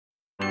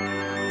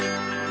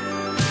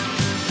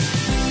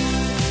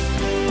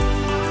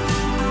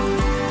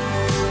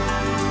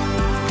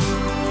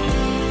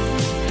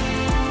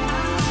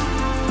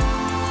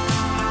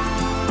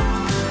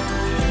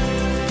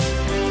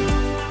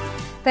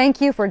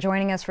Thank you for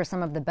joining us for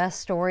some of the best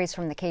stories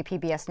from the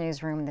KPBS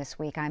newsroom this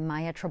week. I'm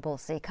Maya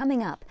Trabulsi.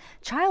 Coming up,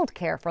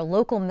 childcare for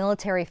local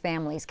military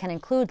families can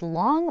include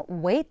long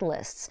wait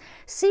lists.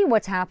 See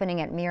what's happening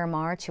at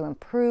Miramar to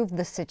improve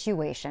the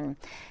situation.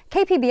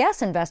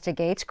 KPBS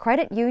investigates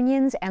credit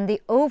unions and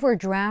the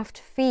overdraft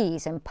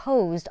fees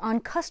imposed on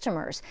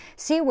customers.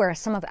 See where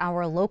some of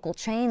our local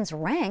chains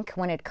rank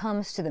when it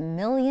comes to the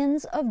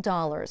millions of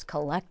dollars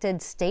collected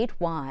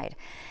statewide.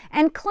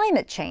 And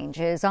climate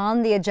change is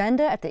on the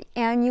agenda at the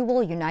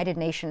annual United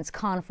Nations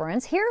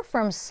conference. Hear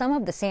from some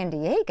of the San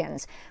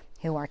Diegans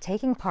who are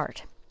taking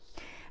part.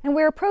 And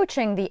we're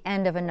approaching the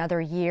end of another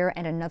year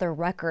and another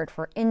record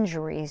for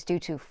injuries due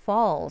to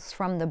falls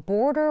from the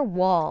border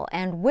wall.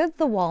 And with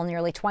the wall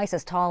nearly twice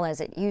as tall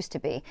as it used to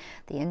be,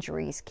 the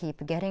injuries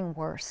keep getting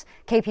worse.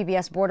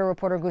 KPBS border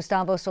reporter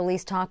Gustavo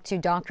Solis talked to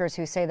doctors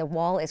who say the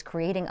wall is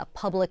creating a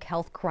public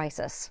health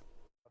crisis.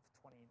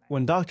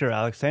 When Dr.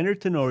 Alexander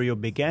Tenorio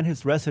began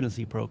his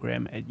residency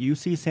program at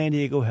UC San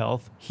Diego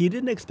Health, he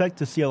didn't expect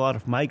to see a lot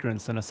of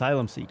migrants and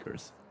asylum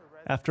seekers.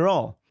 After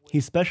all,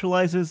 he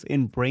specializes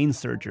in brain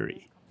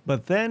surgery.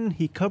 But then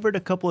he covered a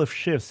couple of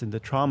shifts in the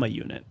trauma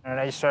unit. And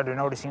I just started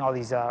noticing all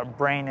these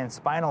brain and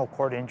spinal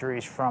cord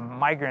injuries from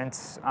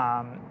migrants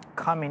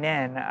coming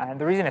in. And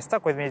the reason it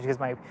stuck with me is because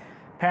my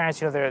parents,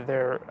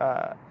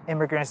 they're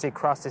immigrants. They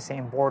crossed the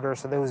same border,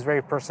 so that was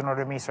very personal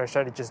to me. So I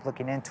started just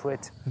looking into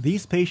it.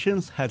 These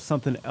patients had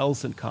something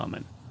else in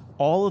common.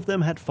 All of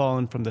them had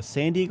fallen from the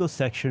San Diego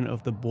section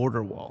of the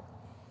border wall.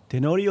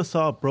 Tenorio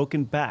saw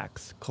broken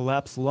backs,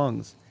 collapsed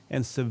lungs,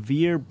 and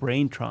severe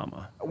brain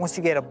trauma. Once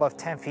you get above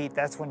 10 feet,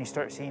 that's when you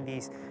start seeing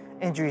these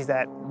injuries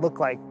that look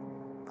like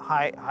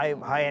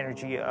high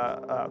energy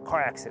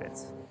car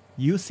accidents.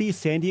 UC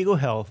San Diego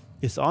Health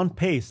is on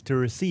pace to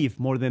receive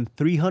more than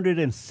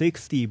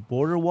 360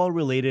 border wall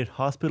related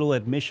hospital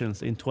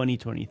admissions in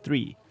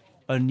 2023,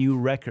 a new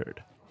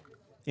record.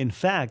 In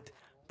fact,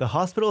 the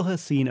hospital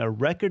has seen a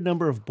record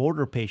number of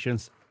border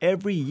patients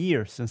every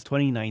year since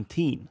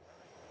 2019.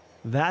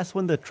 That's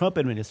when the Trump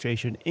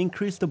administration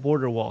increased the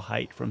border wall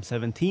height from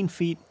 17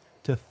 feet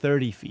to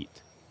 30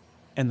 feet.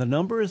 And the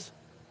numbers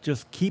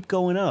just keep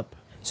going up.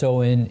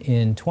 So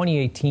in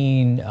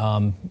 2018,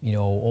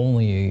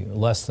 only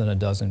less than a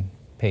dozen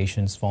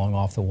patients falling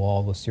off the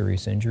wall with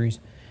serious injuries.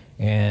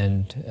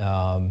 And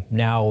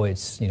now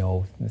it's,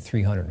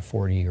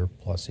 340 or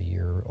plus a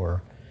year,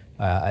 or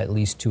at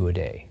least 2 a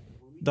day.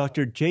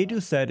 Dr. Jay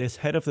Doucette is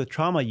head of the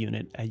trauma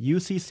unit at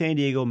UC San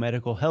Diego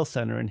Medical Health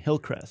Center in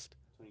Hillcrest.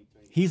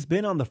 He's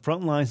been on the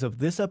front lines of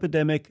this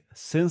epidemic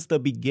since the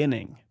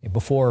beginning.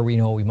 Before,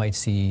 we might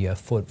see a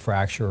foot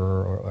fracture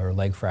or a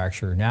leg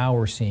fracture. Now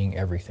we're seeing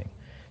everything.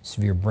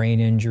 Severe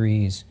brain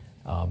injuries,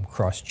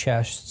 crossed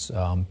chests,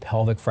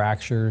 pelvic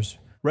fractures.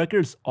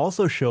 Records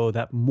also show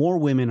that more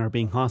women are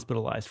being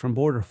hospitalized from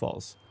border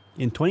falls.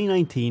 In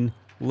 2019,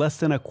 less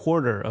than a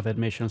quarter of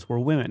admissions were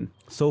women.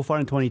 So far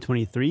in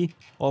 2023,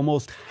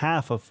 almost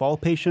half of fall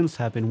patients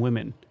have been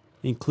women,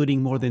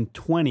 including more than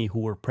 20 who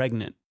were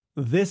pregnant.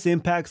 This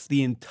impacts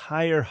the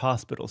entire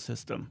hospital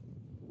system.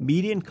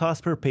 Median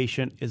cost per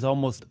patient is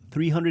almost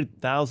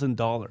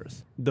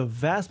 $300,000. The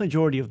vast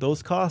majority of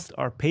those costs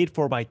are paid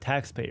for by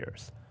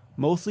taxpayers,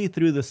 mostly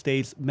through the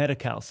state's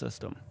Medi-Cal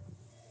system.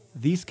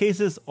 These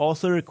cases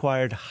also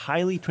required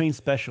highly trained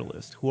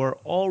specialists who are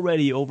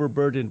already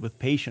overburdened with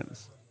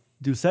patients.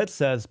 Doucette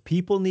says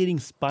people needing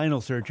spinal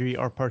surgery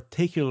are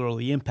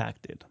particularly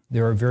impacted.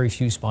 There are very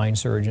few spine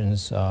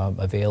surgeons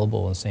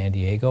available in San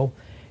Diego.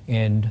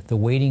 And the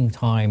waiting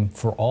time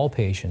for all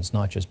patients,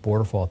 not just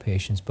border fall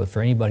patients, but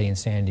for anybody in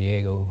San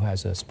Diego who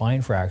has a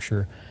spine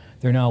fracture,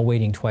 they're now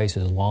waiting twice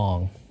as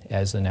long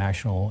as the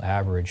national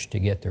average to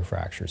get their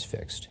fractures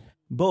fixed.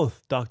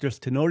 Both Drs.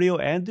 Tenorio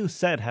and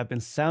Doucette have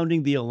been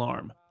sounding the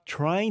alarm,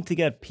 trying to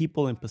get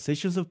people in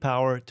positions of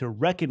power to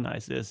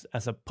recognize this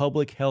as a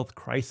public health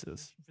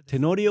crisis.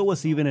 Tenorio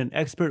was even an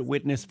expert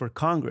witness for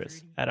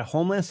Congress at a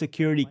Homeland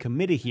Security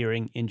Committee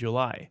hearing in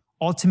July.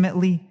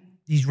 Ultimately,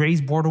 these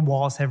raised border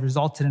walls have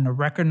resulted in a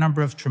record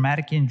number of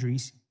traumatic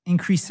injuries,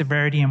 increased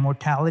severity and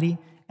mortality,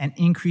 and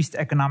increased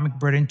economic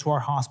burden to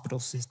our hospital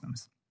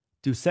systems.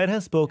 Doucette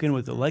has spoken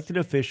with elected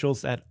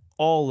officials at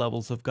all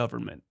levels of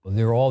government.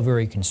 They're all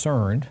very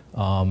concerned,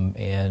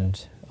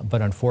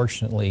 but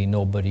unfortunately,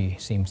 nobody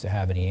seems to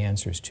have any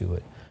answers to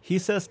it. He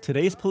says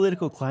today's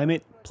political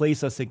climate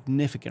plays a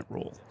significant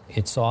role.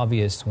 It's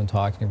obvious when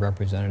talking to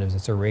representatives,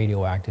 it's a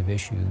radioactive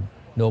issue.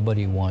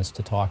 Nobody wants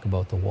to talk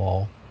about the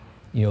wall.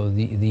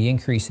 The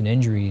increase in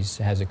injuries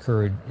has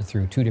occurred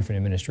through 2 different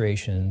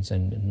administrations,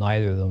 and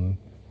neither of them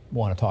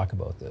want to talk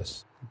about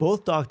this.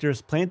 Both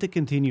doctors plan to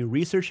continue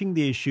researching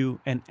the issue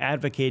and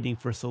advocating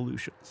for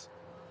solutions.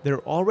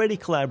 They're already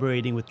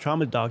collaborating with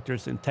trauma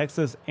doctors in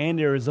Texas and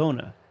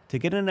Arizona to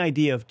get an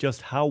idea of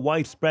just how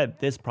widespread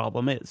this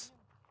problem is.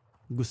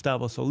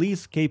 Gustavo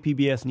Solis,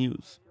 KPBS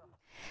News.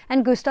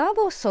 And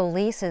Gustavo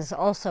Solis is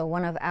also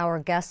one of our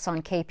guests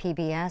on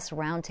KPBS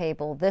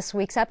Roundtable. This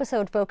week's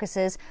episode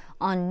focuses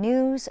on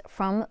news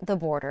from the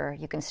border.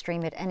 You can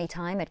stream it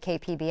anytime at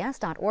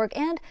kpbs.org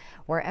and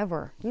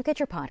wherever you get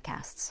your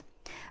podcasts.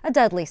 A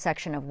deadly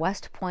section of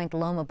West Point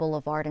Loma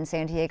Boulevard in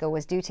San Diego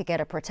was due to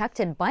get a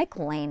protected bike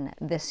lane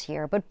this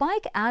year, but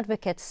bike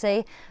advocates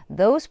say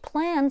those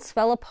plans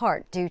fell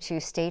apart due to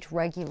state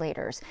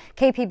regulators.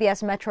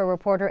 KPBS Metro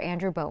reporter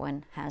Andrew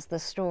Bowen has the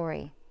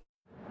story.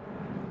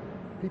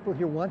 People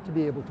here want to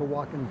be able to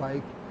walk and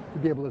bike, to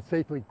be able to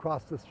safely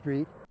cross the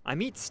street. I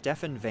meet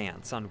Stephen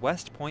Vance on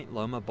West Point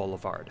Loma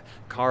Boulevard.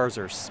 Cars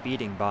are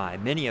speeding by,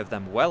 many of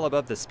them well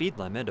above the speed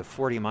limit of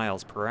 40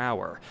 miles per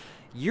hour.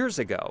 Years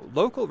ago,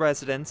 local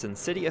residents and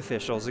city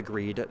officials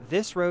agreed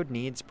this road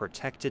needs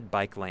protected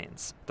bike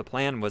lanes. The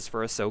plan was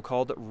for a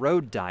so-called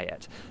road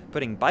diet,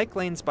 putting bike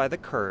lanes by the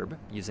curb,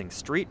 using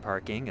street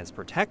parking as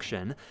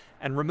protection,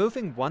 and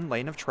removing one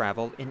lane of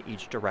travel in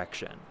each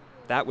direction.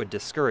 That would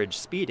discourage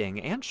speeding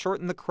and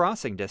shorten the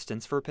crossing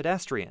distance for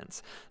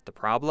pedestrians. The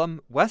problem?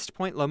 West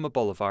Point Loma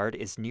Boulevard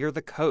is near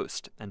the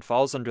coast and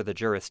falls under the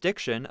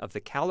jurisdiction of the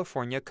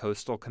California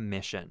Coastal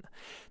Commission.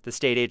 The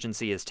state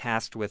agency is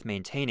tasked with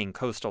maintaining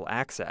coastal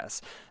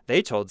access.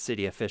 They told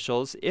city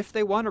officials if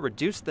they want to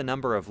reduce the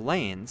number of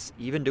lanes,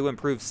 even to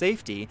improve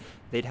safety,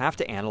 they'd have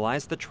to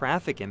analyze the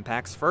traffic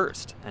impacts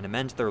first and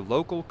amend their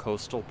local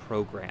coastal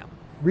program.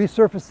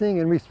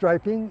 Resurfacing and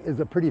restriping is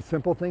a pretty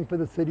simple thing for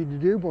the city to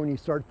do, but when you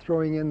start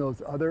throwing in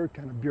those other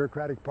kind of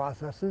bureaucratic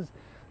processes,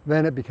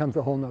 then it becomes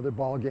a whole nother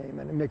ballgame,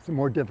 and it makes it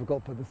more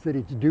difficult for the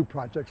city to do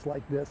projects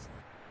like this.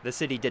 The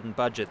city didn't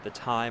budget the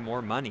time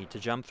or money to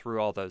jump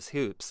through all those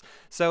hoops,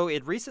 so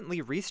it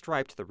recently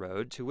restriped the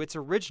road to its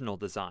original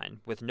design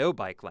with no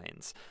bike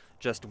lanes.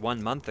 Just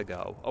 1 month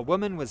ago, a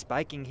woman was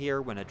biking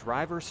here when a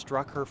driver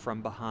struck her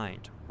from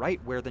behind, right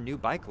where the new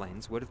bike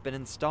lanes would have been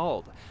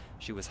installed.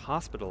 She was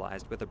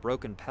hospitalized with a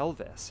broken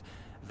pelvis.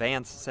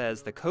 Vance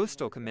says the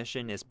Coastal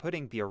Commission is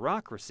putting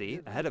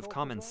bureaucracy ahead of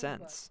common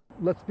sense.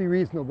 Let's be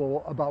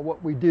reasonable about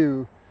what we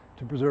do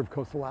to preserve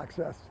coastal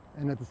access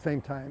and at the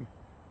same time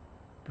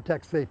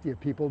protect safety of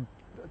people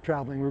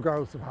traveling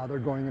regardless of how they're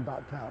going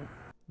about town.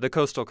 The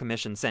Coastal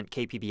Commission sent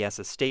KPBS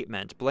a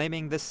statement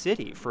blaming the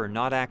city for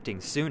not acting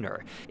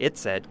sooner. It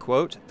said,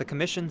 quote, "The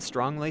commission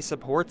strongly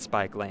supports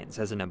bike lanes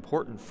as an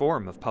important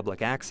form of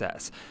public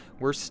access.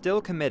 We're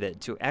still committed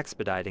to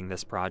expediting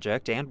this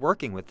project and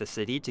working with the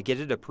city to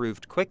get it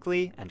approved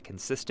quickly and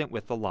consistent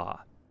with the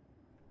law."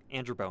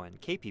 Andrew Bowen,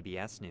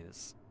 KPBS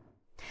News.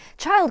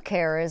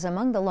 Childcare is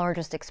among the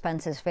largest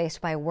expenses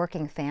faced by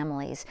working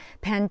families.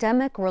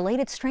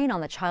 Pandemic-related strain on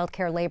the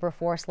childcare labor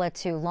force led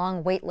to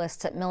long wait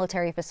lists at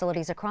military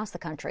facilities across the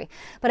country.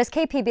 But as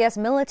KPBS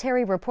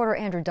military reporter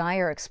Andrew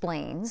Dyer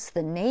explains,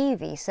 the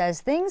Navy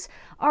says things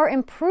are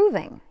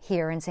improving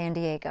here in San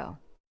Diego.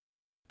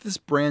 This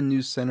brand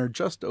new center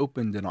just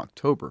opened in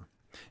October.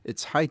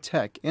 It's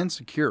high-tech and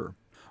secure.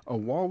 A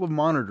wall of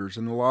monitors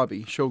in the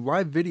lobby show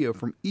live video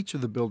from each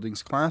of the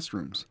building's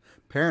classrooms.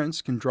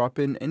 Parents can drop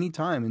in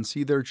anytime and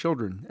see their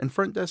children, and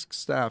front desk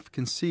staff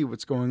can see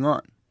what's going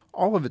on.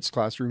 All of its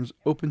classrooms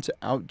open to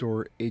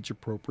outdoor,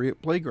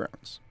 age-appropriate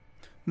playgrounds.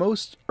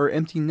 Most are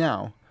empty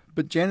now,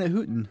 but Janet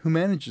Hooten, who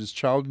manages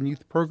child and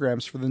youth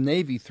programs for the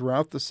Navy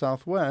throughout the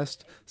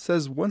Southwest,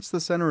 says once the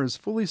center is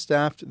fully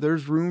staffed,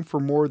 there's room for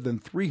more than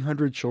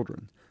 300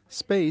 children,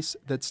 space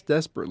that's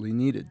desperately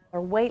needed.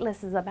 Our wait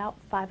list is about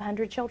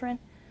 500 children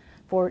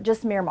for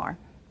just Miramar.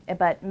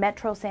 But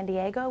Metro San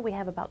Diego, we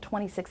have about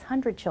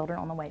 2,600 children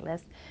on the wait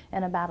list,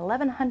 and about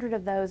 1,100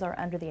 of those are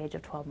under the age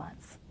of 12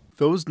 months.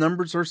 Those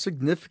numbers are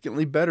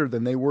significantly better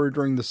than they were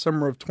during the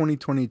summer of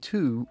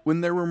 2022,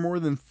 when there were more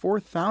than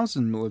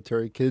 4,000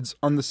 military kids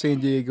on the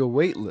San Diego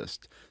wait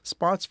list.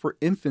 Spots for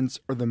infants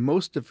are the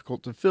most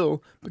difficult to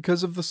fill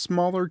because of the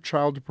smaller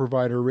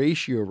child-to-provider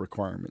ratio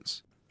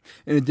requirements.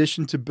 In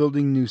addition to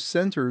building new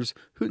centers,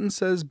 Hooten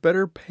says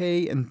better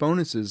pay and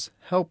bonuses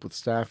help with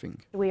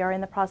staffing. We are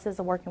in the process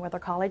of working with our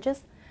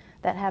colleges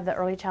that have the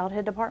early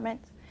childhood department,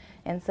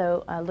 and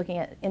so looking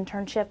at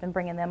internship and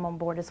bringing them on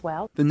board as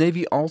well. The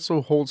Navy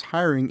also holds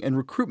hiring and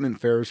recruitment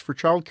fairs for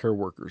childcare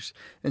workers,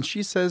 and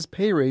she says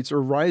pay rates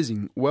are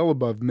rising well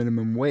above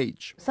minimum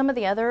wage. Some of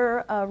the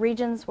other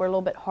regions were a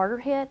little bit harder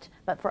hit,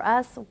 but for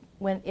us,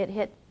 when it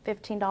hit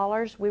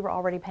 $15, we were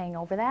already paying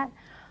over that.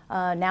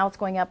 Now it's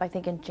going up, I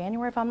think, in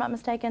January, if I'm not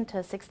mistaken,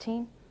 to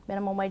 16.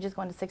 Minimum wage is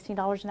going to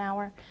 $16 an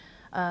hour.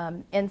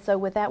 And so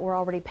with that, we're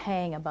already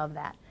paying above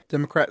that.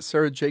 Democrat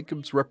Sarah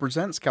Jacobs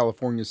represents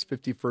California's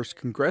 51st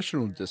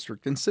Congressional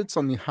District and sits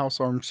on the House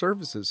Armed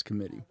Services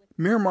Committee.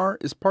 Miramar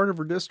is part of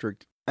her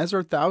district, as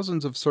are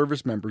thousands of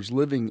service members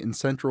living in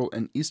central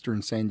and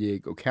eastern San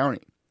Diego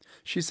County.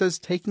 She says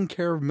taking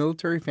care of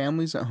military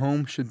families at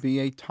home should be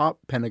a top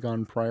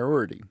Pentagon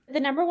priority. The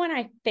number one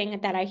thing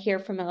that I hear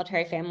from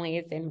military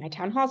families in my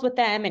town halls with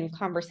them and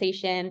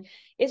conversation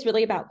is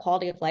really about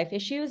quality of life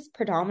issues,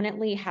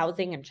 predominantly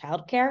housing and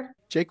childcare.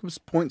 Jacobs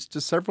points to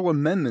several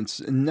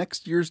amendments in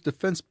next year's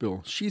defense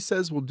bill she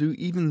says will do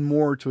even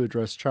more to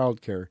address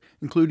childcare,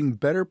 including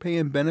better pay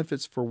and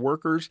benefits for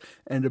workers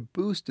and a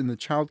boost in the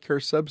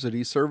childcare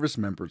subsidy service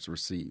members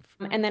receive.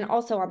 And then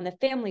also on the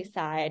family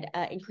side,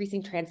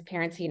 increasing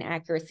transparency and and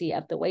accuracy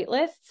of the wait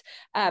lists,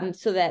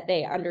 so that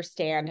they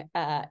understand,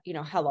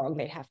 how long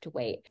they have to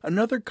wait.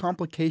 Another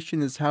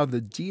complication is how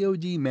the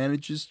DoD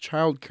manages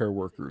child care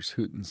workers,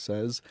 Hooten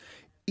says.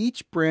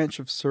 Each branch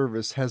of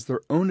service has their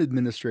own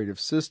administrative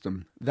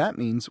system. That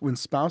means when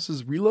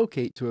spouses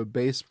relocate to a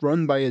base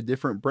run by a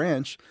different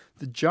branch,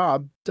 the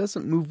job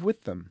doesn't move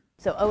with them.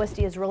 So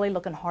OSD is really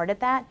looking hard at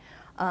that,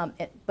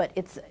 but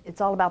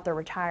it's all about their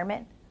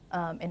retirement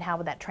and how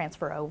would that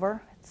transfer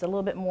over. It's a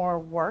little bit more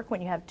work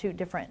when you have two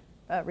different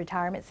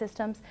retirement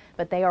systems,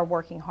 but they are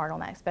working hard on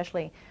that,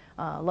 especially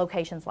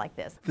locations like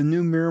this. The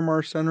new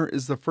Miramar Center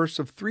is the first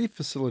of 3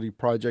 facility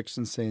projects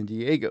in San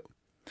Diego.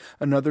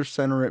 Another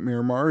center at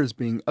Miramar is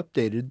being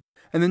updated,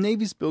 and the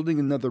Navy's building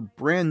another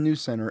brand new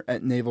center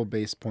at Naval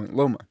Base Point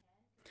Loma.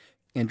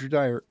 Andrew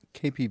Dyer,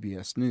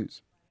 KPBS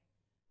News.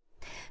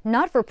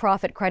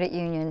 Not-for-profit credit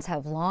unions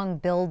have long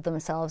billed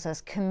themselves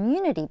as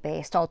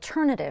community-based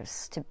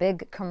alternatives to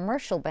big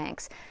commercial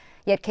banks.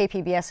 Yet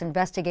KPBS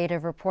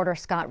investigative reporter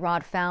Scott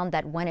Rodd found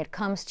that when it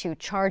comes to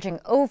charging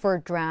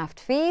overdraft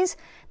fees,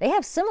 they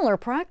have similar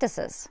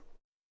practices.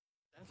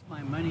 That's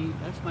my money,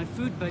 that's my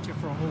food budget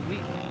for a whole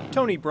week.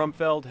 Tony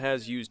Brumfeld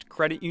has used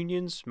credit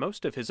unions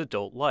most of his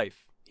adult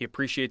life. He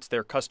appreciates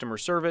their customer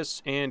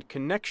service and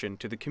connection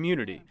to the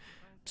community.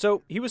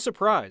 So he was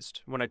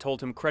surprised when I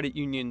told him credit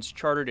unions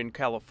chartered in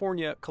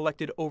California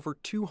collected over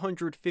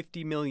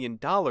 $250 million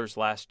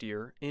last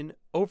year in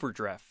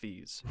overdraft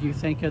fees. You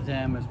think of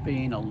them as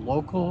being a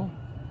local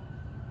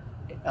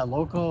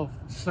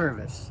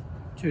service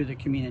to the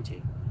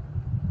community,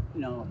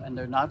 and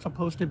they're not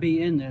supposed to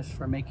be in this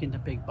for making the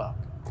big buck.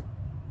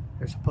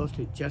 They're supposed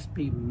to just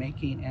be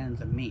making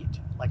ends meet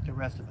like the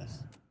rest of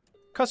us.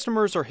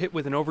 Customers are hit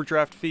with an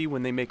overdraft fee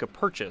when they make a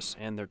purchase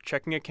and their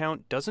checking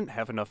account doesn't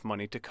have enough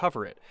money to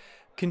cover it.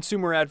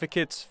 Consumer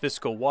advocates,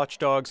 fiscal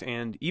watchdogs,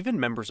 and even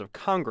members of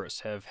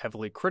Congress have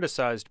heavily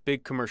criticized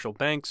big commercial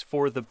banks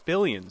for the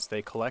billions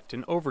they collect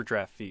in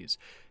overdraft fees.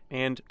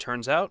 And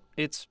turns out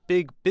it's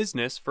big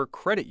business for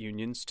credit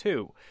unions,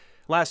 too.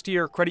 Last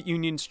year, credit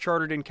unions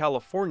chartered in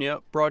California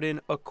brought in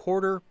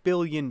 $250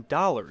 million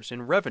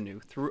in revenue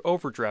through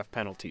overdraft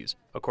penalties,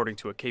 according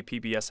to a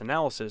KPBS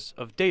analysis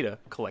of data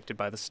collected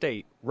by the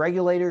state.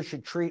 Regulators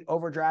should treat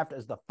overdraft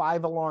as the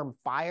 5-alarm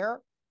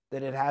fire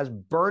that it has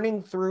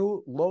burning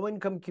through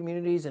low-income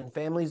communities and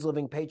families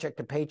living paycheck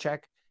to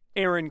paycheck.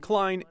 Aaron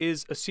Klein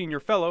is a senior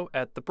fellow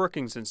at the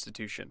Brookings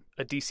Institution,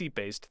 a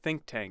D.C.-based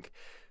think tank.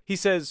 He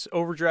says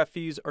overdraft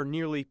fees are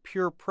nearly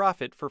pure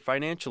profit for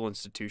financial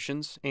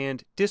institutions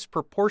and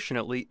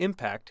disproportionately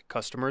impact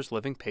customers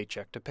living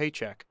paycheck to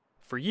paycheck.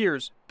 For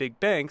years, big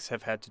banks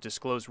have had to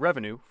disclose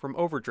revenue from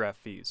overdraft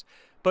fees.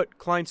 But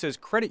Klein says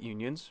credit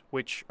unions,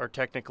 which are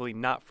technically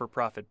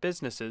not-for-profit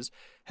businesses,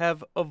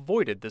 have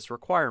avoided this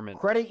requirement.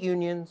 Credit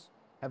unions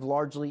have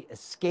largely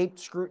escaped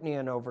scrutiny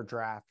on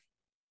overdraft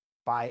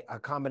by a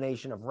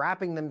combination of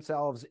wrapping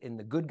themselves in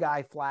the good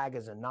guy flag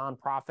as a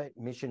nonprofit,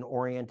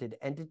 mission-oriented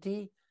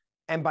entity,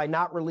 and by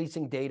not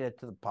releasing data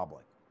to the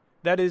public.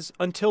 That is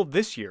until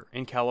this year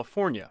in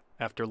California,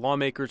 after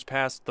lawmakers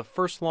passed the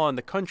first law in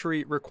the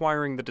country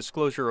requiring the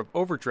disclosure of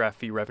overdraft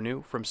fee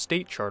revenue from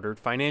state-chartered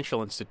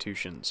financial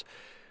institutions.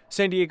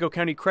 San Diego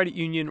County Credit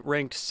Union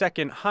ranked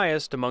second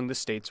highest among the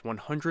state's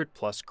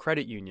 100-plus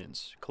credit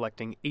unions,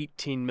 collecting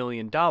 $18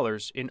 million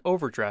in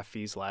overdraft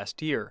fees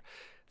last year.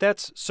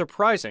 That's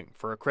surprising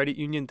for a credit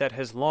union that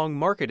has long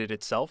marketed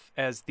itself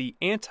as the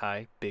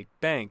anti-big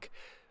bank.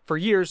 For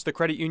years, the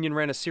credit union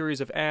ran a series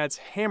of ads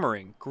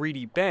hammering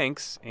greedy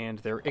banks and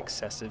their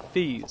excessive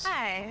fees.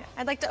 Hi,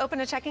 I'd like to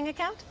open a checking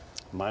account.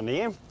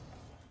 Money.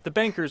 The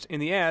bankers in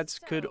the ads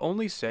could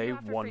only say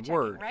one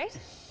word. Right?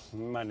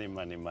 Money,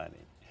 money,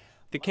 money.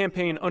 The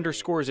campaign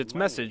underscores its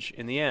message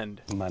in the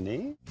end.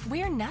 Money?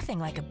 We're nothing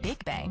like a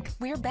big bank.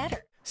 We're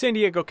better. San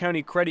Diego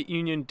County Credit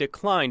Union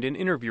declined an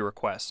interview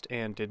request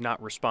and did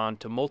not respond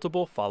to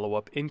multiple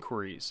follow-up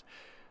inquiries.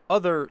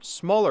 Other,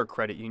 smaller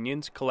credit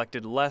unions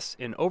collected less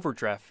in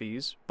overdraft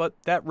fees, but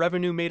that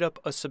revenue made up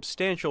a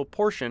substantial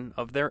portion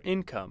of their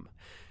income.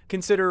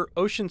 Consider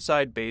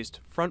Oceanside-based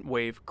Front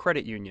Wave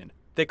Credit Union.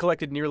 They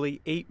collected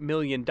nearly $8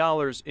 million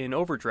in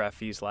overdraft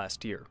fees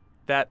last year.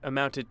 That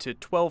amounted to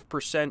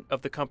 12%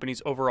 of the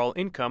company's overall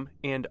income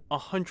and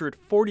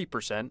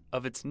 140%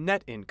 of its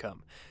net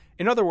income.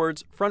 In other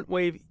words, Front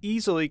Wave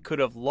easily could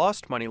have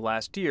lost money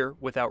last year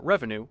without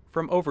revenue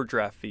from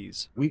overdraft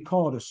fees. We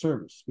call it a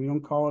service. We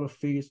don't call it a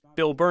fee.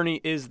 Bill Burney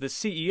is the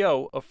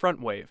CEO of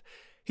Front Wave.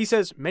 He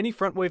says many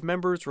Front Wave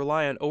members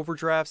rely on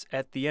overdrafts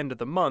at the end of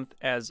the month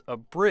as a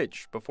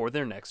bridge before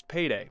their next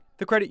payday.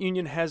 The credit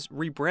union has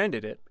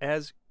rebranded it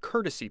as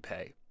Courtesy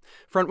Pay.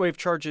 Front Wave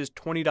charges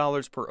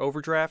 $20 per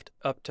overdraft,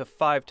 up to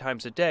 5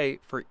 times a day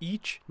for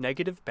each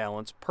negative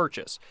balance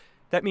purchase.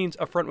 That means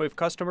a Front Wave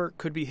customer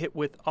could be hit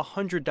with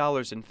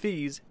 $100 in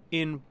fees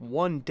in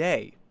one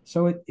day.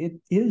 So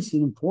it is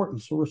an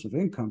important source of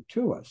income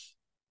to us.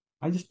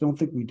 I just don't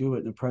think we do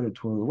it in a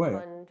predatory way.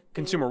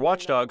 Consumer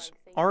watchdogs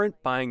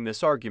aren't buying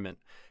this argument.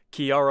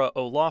 Kiara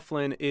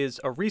O'Laughlin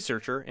is a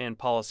researcher and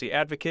policy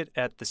advocate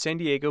at the San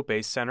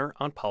Diego-based Center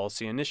on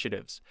Policy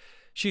Initiatives.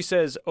 She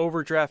says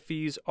overdraft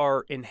fees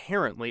are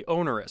inherently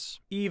onerous,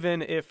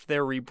 even if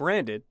they're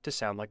rebranded to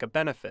sound like a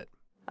benefit.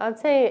 I'd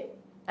say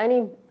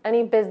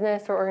any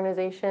business or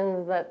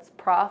organization that's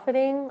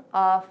profiting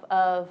off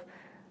of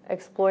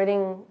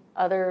exploiting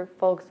other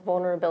folks'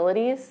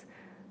 vulnerabilities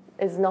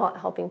is not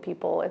helping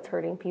people, it's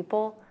hurting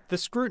people. The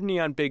scrutiny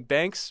on big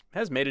banks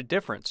has made a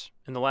difference.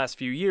 In the last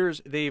few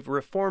years, they've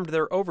reformed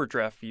their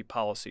overdraft fee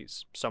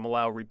policies. Some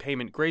allow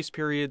repayment grace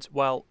periods,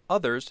 while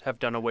others have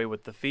done away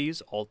with the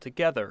fees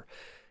altogether.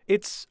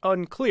 It's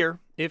unclear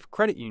if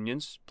credit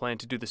unions plan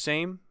to do the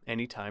same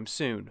anytime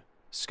soon.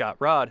 Scott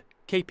Rodd,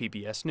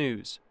 KPBS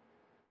News.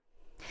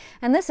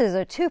 And this is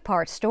a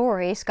two-part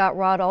story. Scott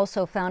Rodd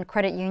also found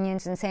credit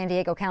unions in San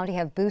Diego County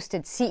have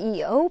boosted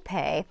CEO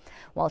pay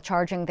while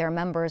charging their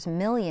members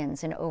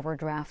millions in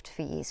overdraft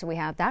fees. We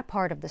have that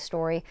part of the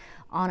story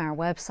on our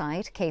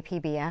website,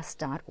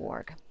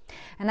 kpbs.org.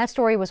 And that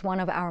story was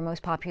one of our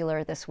most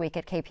popular this week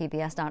at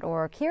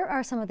kpbs.org. Here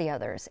are some of the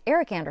others.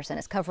 Eric Anderson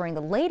is covering the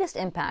latest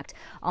impact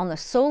on the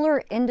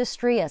solar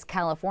industry as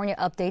California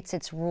updates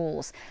its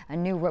rules. A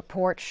new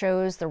report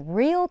shows the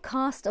real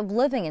cost of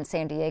living in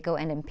San Diego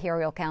and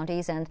Imperial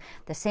counties, and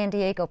the San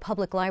Diego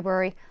Public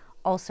Library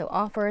also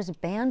offers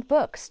banned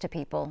books to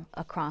people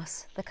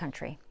across the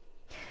country.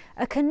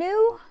 A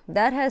canoe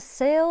that has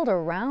sailed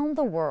around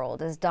the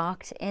world is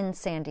docked in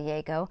San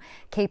Diego.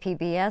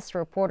 KPBS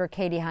reporter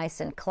Katie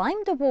Hyson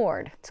climbed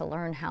aboard to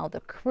learn how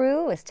the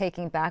crew is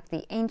taking back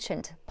the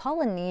ancient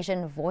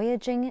Polynesian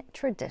voyaging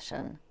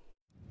tradition.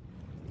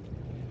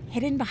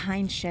 Hidden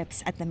behind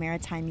ships at the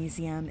Maritime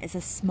Museum is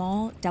a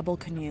small double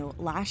canoe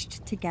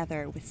lashed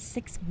together with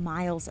 6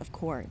 miles of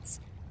cords,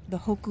 the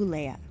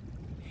Hokulea.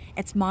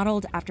 It's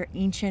modeled after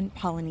ancient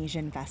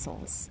Polynesian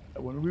vessels.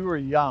 When we were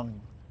young,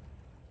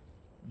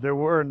 there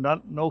were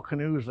no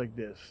canoes like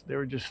this. They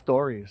were just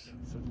stories.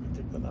 So we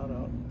took the knot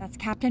out. That's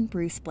Captain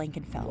Bruce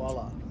Blankenfeld.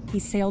 Voila. He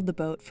sailed the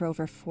boat for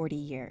over 40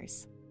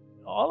 years.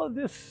 All of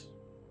this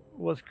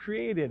was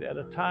created at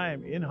a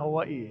time in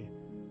Hawaii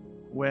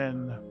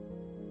when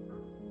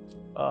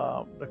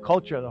the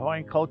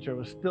Hawaiian culture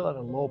was still at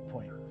a low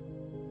point.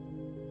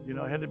 You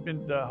know,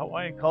 the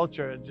Hawaiian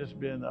culture had just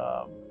been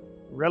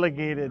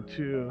relegated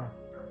to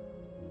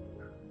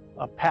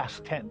a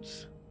past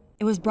tense.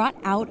 It was brought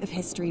out of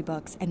history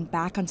books and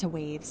back onto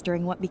waves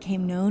during what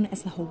became known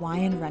as the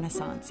Hawaiian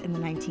Renaissance in the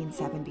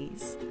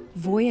 1970s.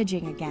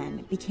 Voyaging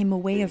again became a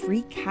way of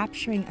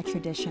recapturing a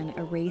tradition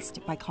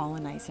erased by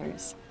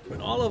colonizers. When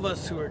all of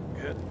us who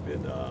had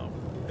been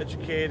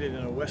educated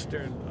in a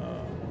Western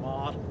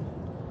model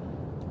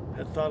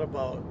had thought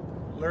about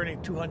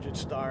learning 200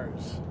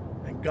 stars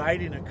and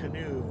guiding a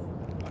canoe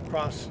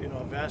across,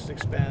 a vast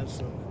expanse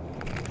of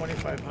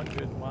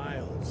 2,500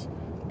 miles,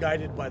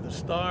 guided by the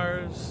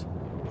stars,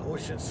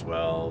 ocean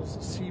swells,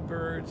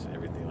 seabirds, and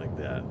everything like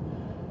that.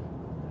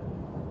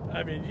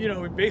 I mean,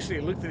 we basically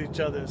looked at each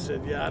other and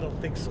said, yeah, I don't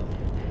think so.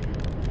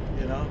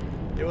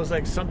 It was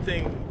like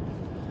something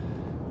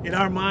in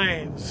our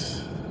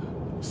minds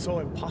so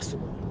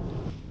impossible.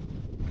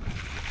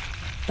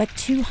 But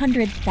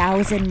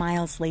 200,000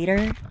 miles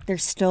later, they're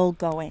still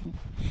going.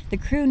 The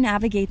crew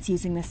navigates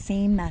using the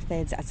same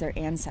methods as their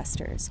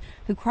ancestors,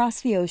 who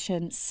crossed the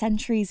ocean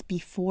centuries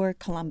before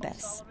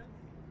Columbus.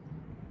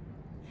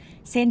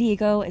 San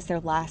Diego is their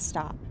last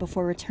stop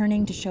before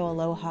returning to show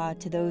aloha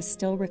to those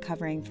still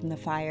recovering from the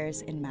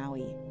fires in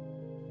Maui.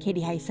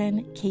 Katie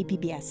Hyson,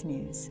 KPBS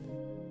News.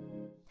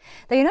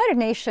 The United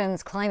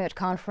Nations climate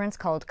conference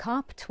called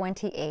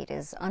COP28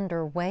 is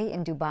underway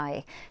in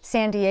Dubai.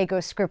 San Diego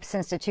Scripps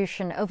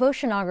Institution of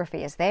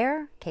Oceanography is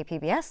there.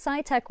 KPBS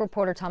SciTech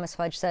reporter Thomas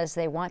Fudge says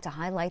they want to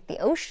highlight the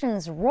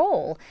ocean's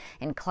role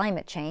in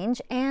climate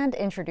change and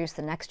introduce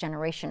the next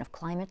generation of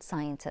climate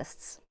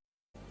scientists.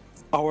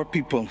 Our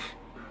people,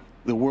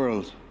 the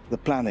world, the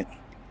planet,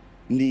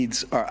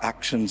 needs our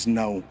actions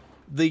now.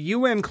 The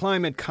UN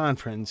Climate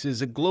Conference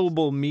is a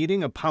global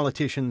meeting of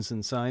politicians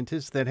and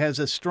scientists that has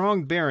a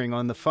strong bearing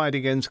on the fight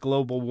against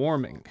global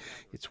warming.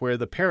 It's where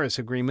the Paris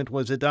Agreement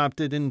was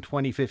adopted in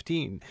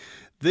 2015.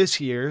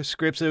 This year,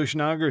 Scripps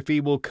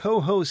Oceanography will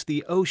co-host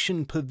the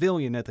Ocean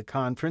Pavilion at the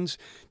conference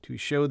to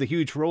show the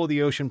huge role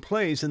the ocean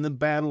plays in the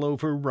battle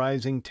over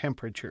rising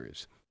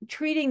temperatures.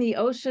 Treating the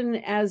ocean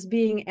as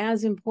being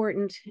as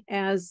important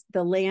as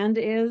the land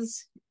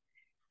is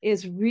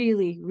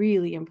really,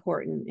 really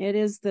important. It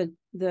is the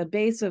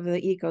base of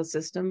the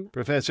ecosystem.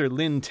 Professor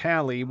Lynn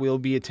Talley will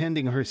be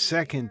attending her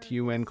second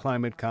UN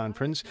climate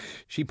conference.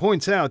 She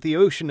points out the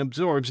ocean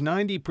absorbs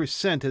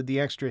 90% of the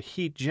extra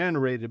heat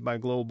generated by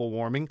global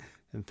warming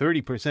and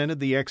 30% of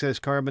the excess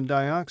carbon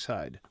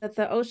dioxide. That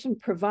the ocean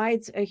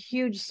provides a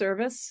huge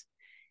service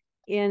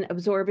in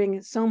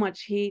absorbing so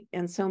much heat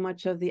and so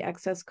much of the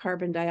excess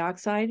carbon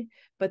dioxide,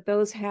 but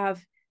those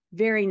have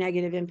very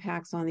negative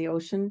impacts on the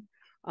ocean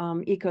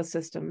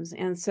ecosystems.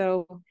 And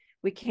so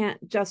we can't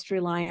just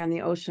rely on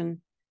the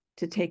ocean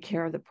to take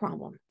care of the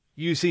problem.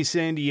 UC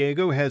San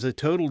Diego has a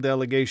total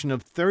delegation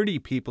of 30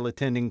 people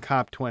attending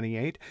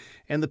COP28,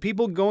 and the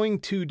people going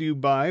to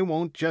Dubai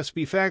won't just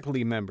be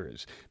faculty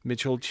members.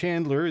 Mitchell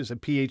Chandler is a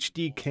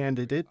PhD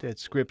candidate at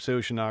Scripps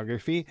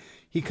Oceanography.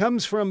 He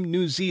comes from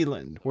New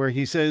Zealand, where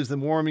he says the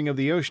warming of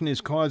the ocean is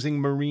causing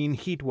marine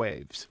heat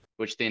waves,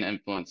 which then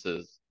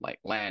influences like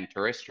land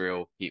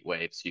terrestrial heat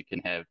waves. You can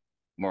have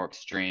more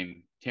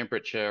extreme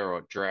temperature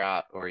or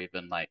drought, or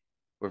even like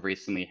we've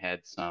recently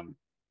had some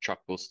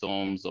tropical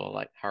storms or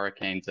like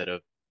hurricanes that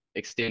have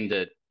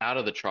extended out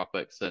of the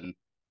tropics and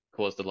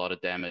caused a lot of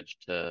damage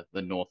to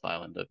the North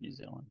Island of New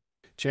Zealand.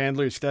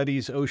 Chandler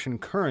studies ocean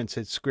currents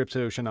at Scripps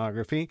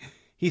Oceanography.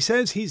 He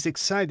says he's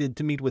excited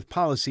to meet with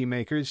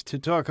policymakers to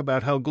talk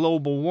about how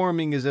global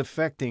warming is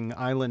affecting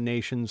island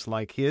nations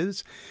like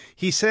his.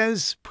 He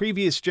says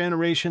previous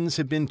generations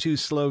have been too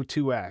slow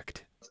to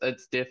act.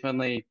 It's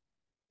definitely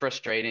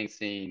frustrating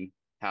seeing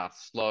how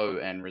slow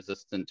and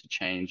resistant to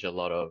change a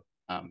lot of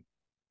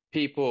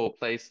people,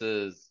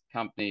 places,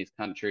 companies,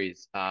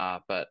 countries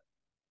are, but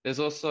there's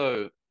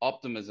also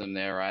optimism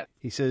there, right?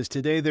 He says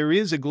today there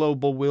is a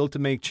global will to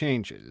make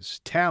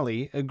changes.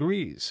 Tally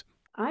agrees.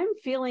 I'm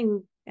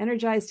feeling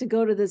energized to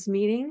go to this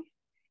meeting,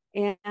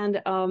 and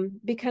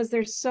because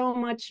there's so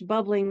much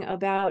bubbling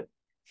about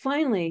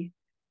finally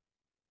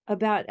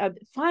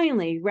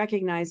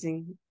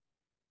recognizing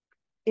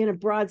in a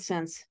broad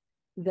sense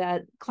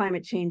that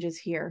climate change is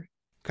here.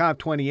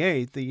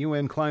 COP28, the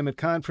UN Climate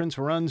Conference,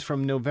 runs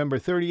from November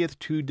 30th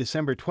to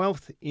December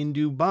 12th in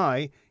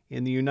Dubai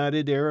in the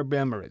United Arab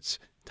Emirates.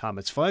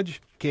 Thomas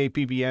Fudge,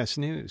 KPBS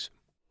News.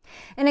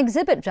 An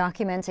exhibit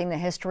documenting the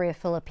history of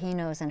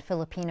Filipinos and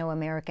Filipino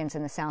Americans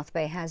in the South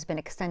Bay has been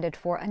extended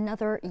for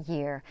another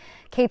year.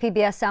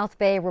 KPBS South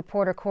Bay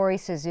reporter Corey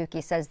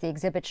Suzuki says the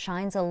exhibit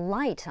shines a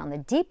light on the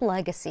deep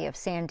legacy of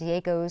San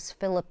Diego's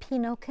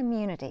Filipino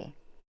community.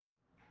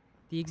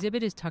 The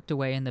exhibit is tucked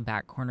away in the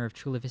back corner of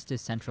Chula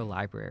Vista's Central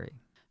Library.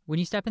 When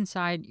you step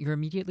inside, you're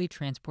immediately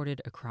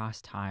transported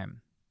across time.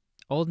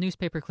 Old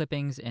newspaper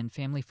clippings and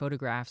family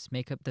photographs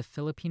make up the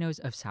Filipinos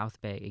of South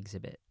Bay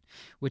exhibit,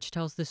 which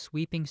tells the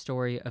sweeping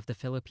story of the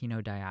Filipino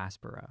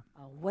diaspora.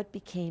 What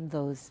became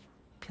those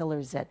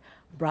pillars that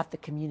brought the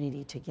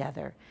community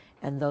together?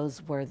 And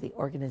those were the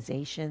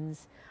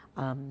organizations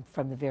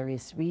from the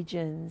various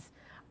regions,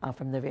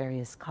 from the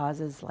various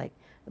causes, like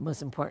the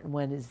most important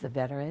one is the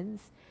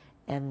veterans,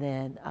 and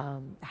then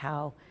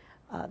how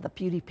the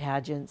beauty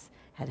pageants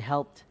had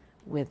helped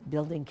with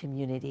building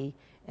community,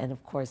 and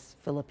of course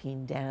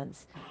Philippine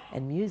dance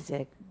and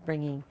music,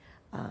 bringing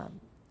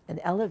and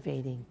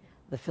elevating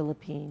the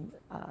Philippine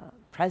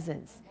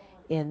presence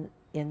in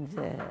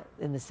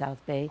the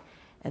South Bay,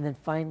 and then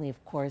finally,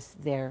 of course,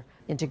 their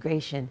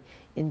integration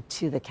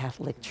into the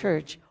Catholic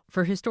Church.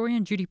 For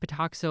historian Judy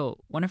Pataxil,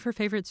 one of her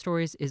favorite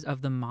stories is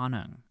of the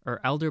Manang, or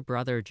elder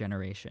brother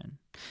generation,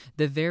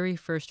 the very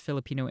first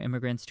Filipino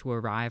immigrants to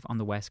arrive on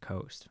the West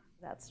Coast.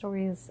 That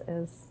story is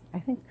I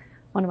think,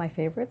 one of my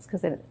favorites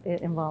because it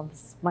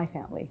involves my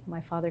family. My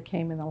father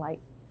came in the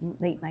late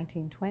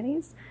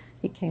 1920s.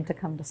 He came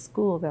to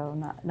school, though,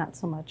 not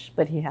so much,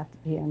 but he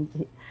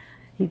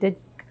did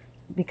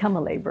become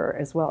a laborer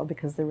as well,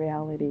 because the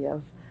reality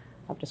of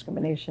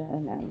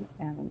discrimination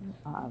and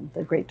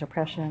the Great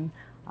Depression.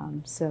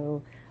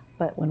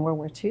 But when World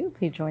War II,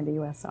 he joined the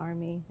U.S.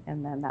 Army,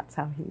 and then that's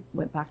how he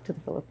went back to the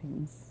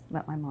Philippines,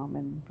 met my mom,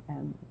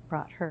 and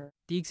brought her.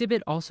 The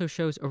exhibit also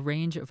shows a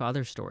range of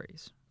other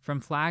stories, from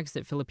flags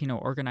that Filipino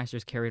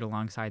organizers carried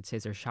alongside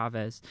Cesar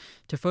Chavez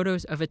to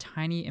photos of a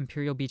tiny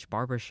Imperial Beach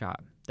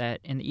barbershop that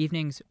in the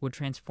evenings would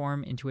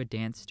transform into a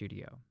dance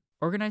studio.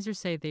 Organizers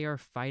say they are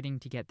fighting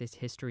to get this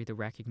history the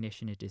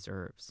recognition it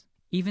deserves,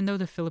 even though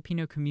the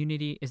Filipino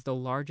community is the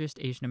largest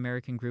Asian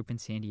American group in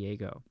San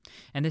Diego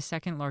and the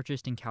second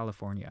largest in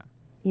California.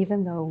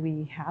 Even though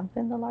we have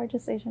been the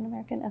largest Asian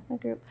American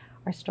ethnic group,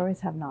 our stories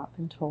have not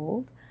been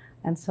told.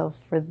 And so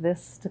for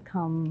this to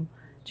come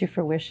to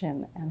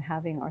fruition and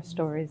having our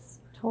stories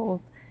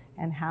told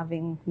and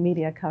having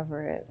media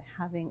cover it,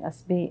 having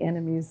us be in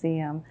a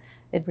museum,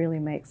 it really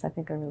makes, I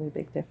think, a really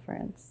big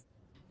difference.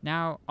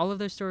 Now, all of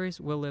those stories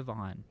will live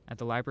on at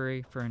the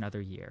library for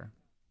another year.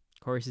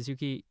 Corey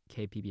Suzuki,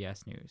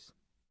 KPBS News.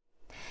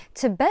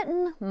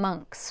 Tibetan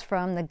monks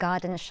from the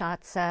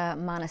Gadanshatsa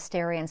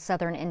Monastery in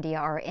southern India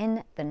are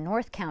in the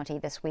North County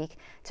this week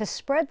to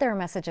spread their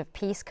message of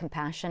peace,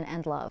 compassion,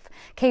 and love.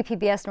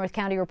 KPBS North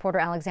County reporter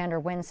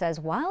Alexander Wynn says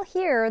while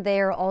here, they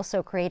are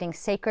also creating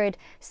sacred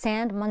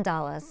sand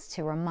mandalas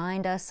to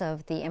remind us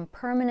of the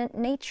impermanent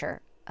nature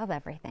of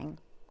everything.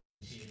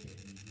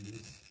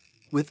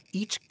 With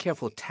each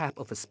careful tap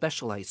of a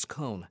specialized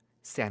cone,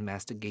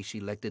 Sandmaster Geshe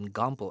Legden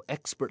Gampo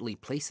expertly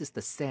places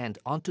the sand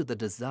onto the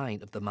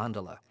design of the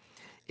mandala.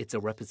 It's a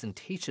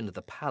representation of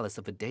the palace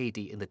of a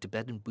deity in the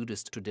Tibetan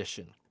Buddhist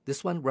tradition.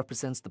 This one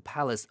represents the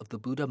palace of the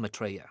Buddha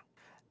Maitreya.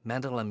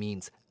 Mandala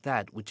means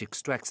that which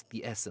extracts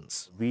the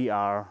essence. We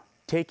are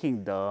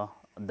taking the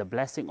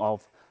blessing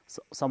of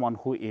someone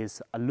who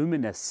is a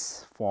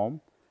luminous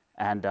form,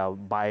 and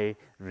by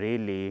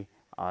really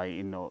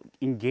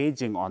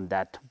engaging on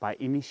that by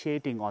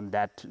initiating on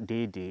that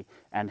deity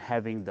and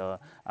having the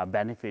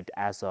benefit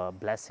as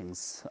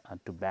blessings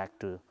to back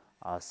to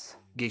us.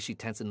 Geshe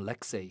Tenzin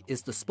Leksay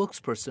is the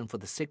spokesperson for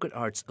the Sacred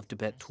Arts of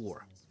Tibet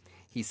tour.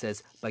 He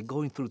says by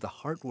going through the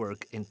hard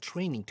work and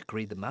training to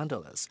create the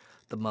mandalas,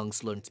 the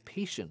monks learn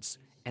patience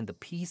and the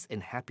peace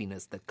and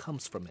happiness that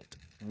comes from it.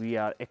 We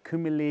are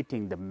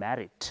accumulating the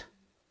merit,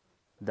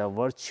 the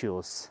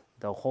virtues,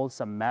 the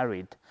wholesome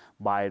merit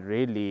by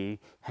really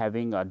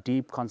having a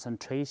deep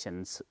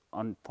concentrations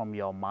from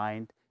your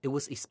mind. It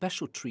was a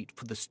special treat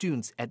for the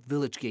students at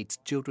Village Gates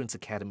Children's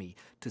Academy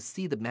to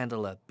see the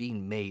mandala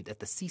being made at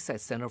the Seaside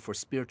Center for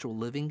Spiritual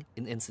Living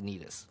in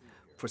Encinitas.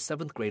 For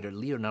 7th grader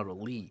Leonardo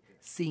Lee,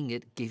 seeing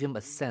it gave him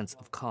a sense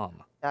of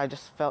calm. I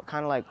just felt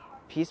kind of like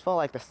peaceful,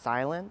 like the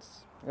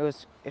silence.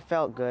 It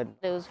felt good.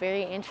 It was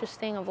very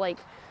interesting of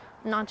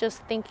not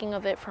just thinking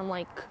of it from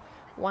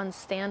one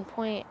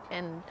standpoint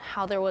and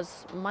how there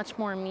was much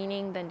more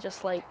meaning than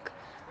just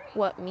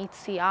what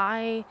meets the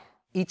eye.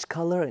 Each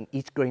color and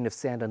each grain of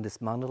sand on this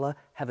mandala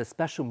have a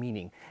special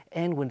meaning,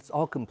 and when it's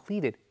all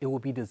completed, it will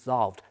be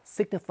dissolved,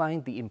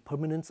 signifying the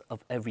impermanence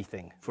of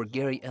everything. For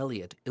Gary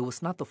Elliott, it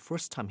was not the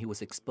first time he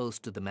was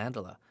exposed to the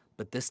mandala,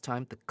 but this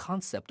time the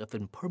concept of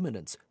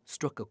impermanence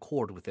struck a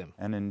chord with him.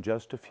 And in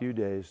just a few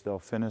days, they'll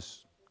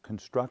finish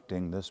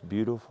constructing this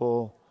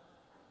beautiful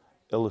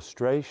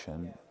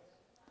illustration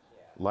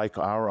like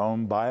our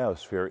own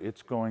biosphere.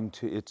 It's going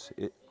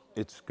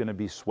to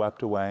be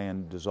swept away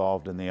and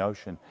dissolved in the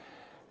ocean.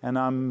 And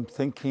I'm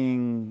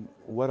thinking,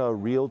 what a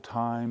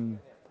real-time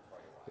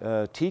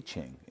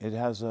teaching. It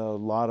has a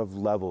lot of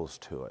levels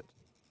to it.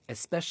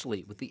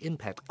 Especially with the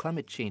impact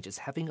climate change is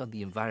having on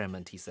the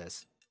environment, he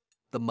says.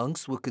 The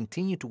monks will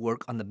continue to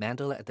work on the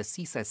mandala at the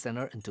Seaside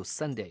Center until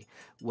Sunday,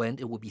 when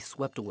it will be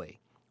swept away,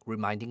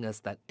 reminding us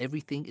that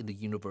everything in the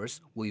universe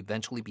will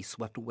eventually be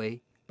swept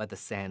away by the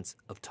sands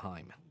of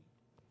time.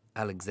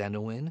 Alexander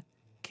Nguyen,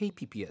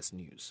 KPBS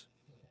News.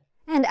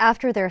 And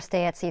after their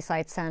stay at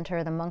Seaside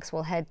Center, the monks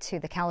will head to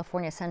the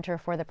California Center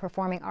for the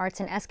Performing Arts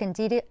in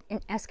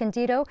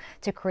Escondido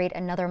to create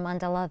another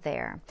mandala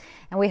there.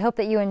 And we hope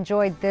that you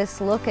enjoyed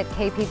this look at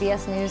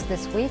KPBS News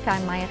this week.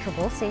 I'm Maya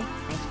Trabulsi.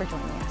 Thanks for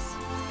joining us.